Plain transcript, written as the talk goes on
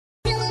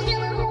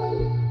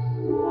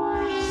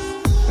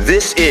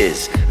This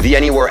is the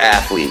Anywhere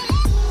Athlete,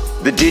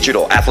 the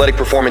digital athletic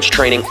performance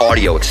training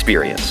audio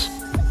experience.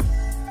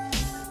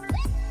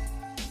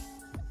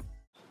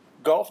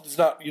 Golf does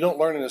not, you don't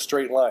learn in a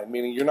straight line,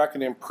 meaning you're not going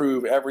to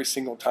improve every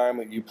single time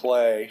that you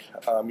play.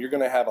 You're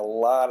going to have a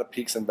lot of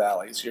peaks and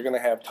valleys. You're going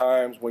to have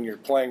times when you're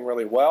playing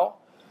really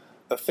well.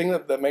 The thing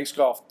that makes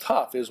golf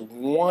tough is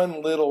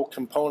one little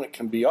component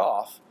can be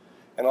off,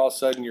 and all of a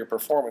sudden your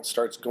performance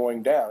starts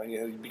going down, and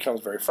it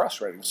becomes very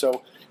frustrating.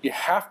 So you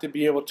have to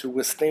be able to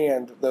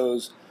withstand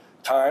those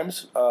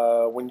times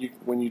when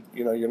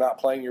you're not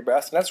playing your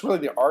best, and that's really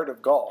the art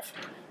of golf.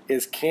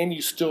 Is can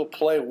you still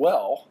play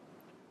well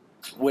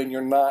when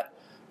you're not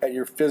at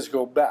your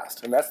physical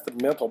best? And that's the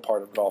mental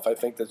part of golf. I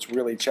think that's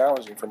really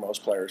challenging for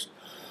most players.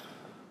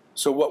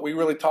 So what we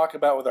really talk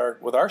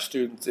about with our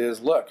students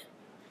is, look,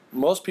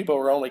 most people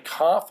are only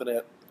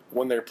confident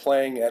when they're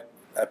playing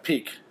at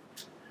peak.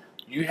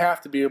 You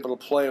have to be able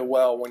to play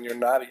well when you're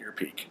not at your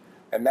peak.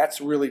 And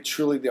that's really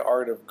truly the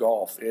art of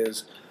golf,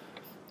 is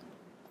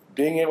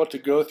being able to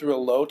go through a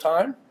low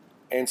time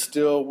and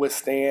still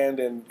withstand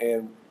and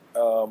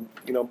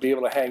be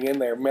able to hang in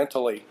there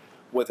mentally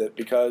with it,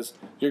 because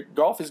your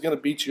golf is going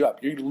to beat you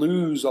up. You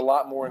lose a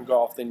lot more in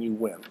golf than you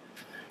win,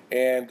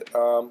 and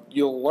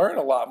you'll learn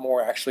a lot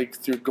more actually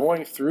through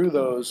going through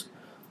those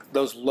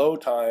low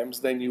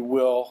times than you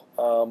will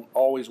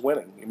always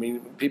winning. I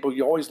mean,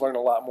 you always learn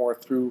a lot more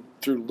through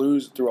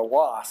a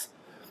loss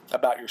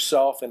about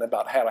yourself and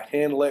about how to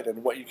handle it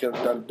and what you could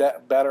have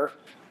done better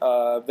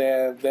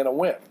than a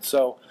win.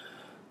 So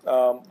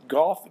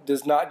golf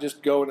does not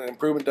just go, and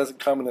improvement doesn't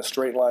come in a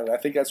straight line. And I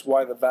think that's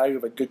why the value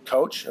of a good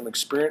coach, an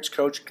experienced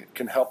coach,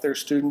 can help their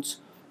students,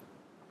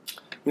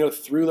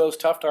 through those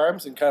tough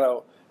times, and kind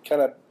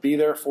of be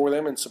there for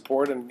them and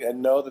support,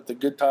 and know that the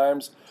good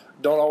times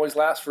don't always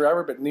last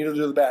forever, but neither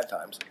do the bad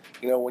times.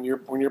 When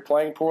you're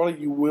playing poorly,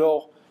 you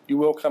will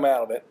come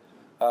out of it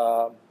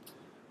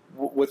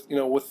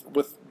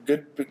with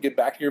get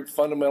back to your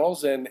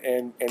fundamentals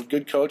and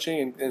good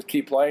coaching and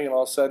keep playing, and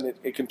all of a sudden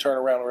it can turn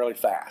around really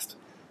fast.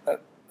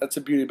 That's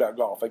the beauty about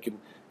golf.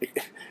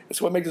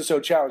 It's what makes it so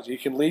challenging. You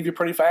can leave you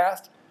pretty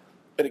fast,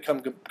 but it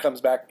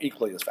comes back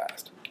equally as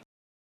fast.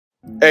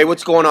 Hey,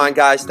 what's going on,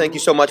 guys? Thank you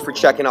so much for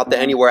checking out the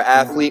Anywhere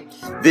Athlete.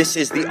 This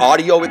is the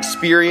audio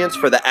experience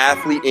for the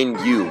athlete in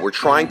you. We're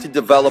trying to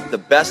develop the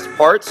best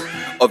parts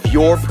of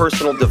your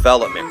personal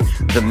development.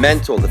 The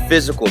mental, the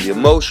physical, the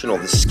emotional,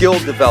 the skill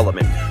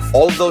development.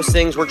 All of those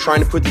things we're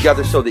trying to put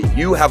together so that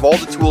you have all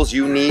the tools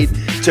you need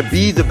to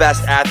be the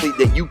best athlete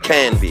that you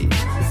can be.